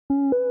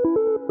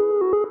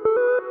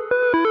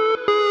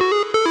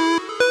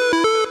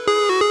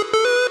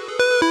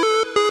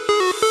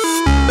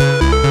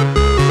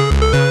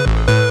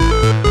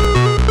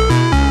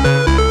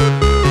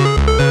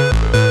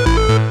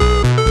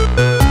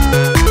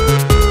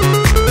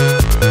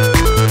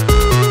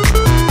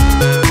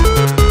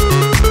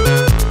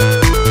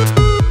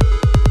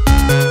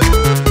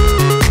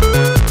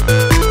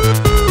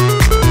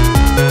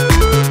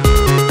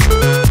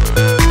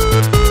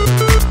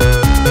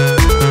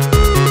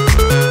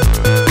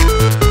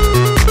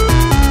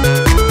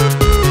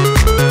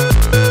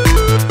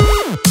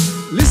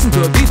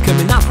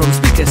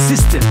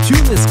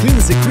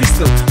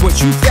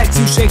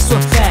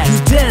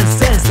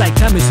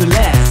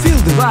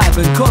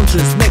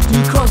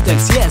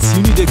Yes, yes,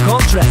 you need a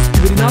contrast.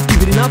 Give it enough,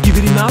 give it enough, give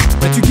it enough.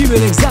 But you give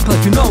an example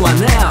to no one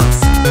else.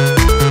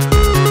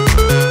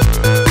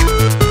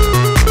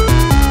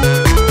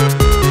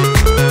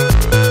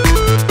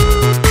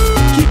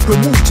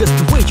 Move just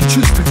the way you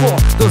choose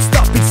before. Don't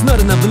stop, it's not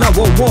another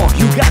war.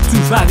 You got to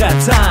find out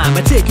time.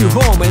 I take you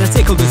home and I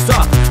take all the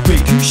stuff.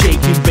 Make you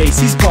shaking,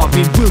 bass is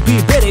popping. Will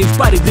be better if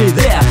body did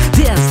there.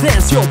 Dance,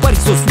 dance, your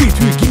body's so sweet.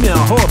 You give me a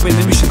hope and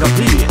the mission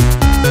complete.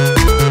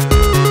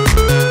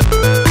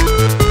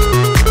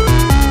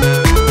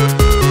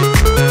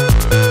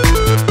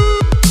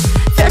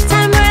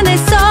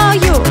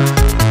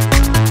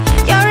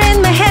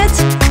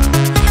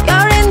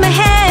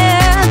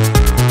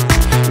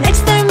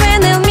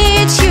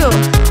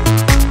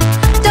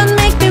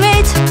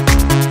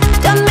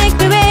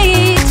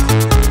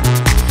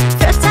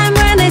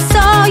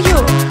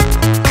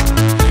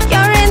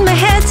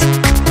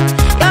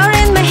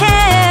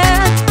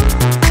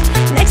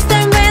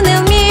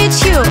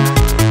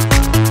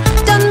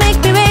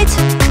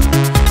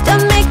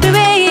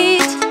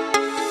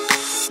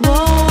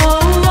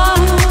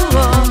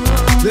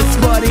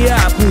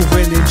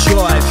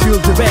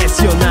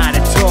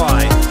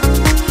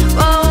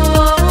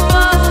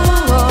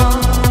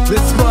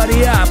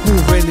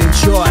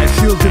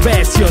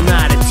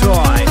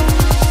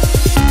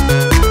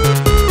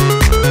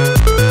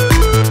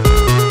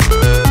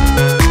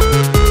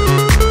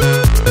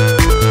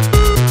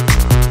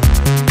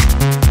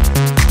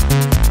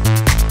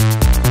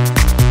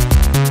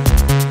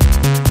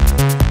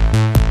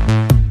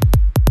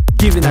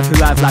 Giving up your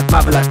life like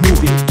Marvel like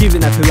movie.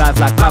 Giving up your life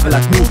like Marvel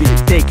like movie.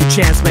 Take a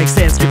chance, make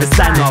sense, give a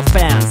sign, no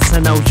offense. I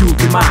know you'll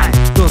be mine.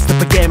 Don't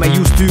stop a game I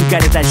used to,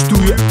 got attached to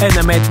you, and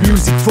I made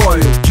music for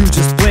you. You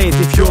just play it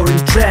if you're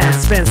in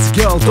trance. Fancy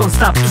girl, don't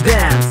stop to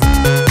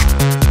dance.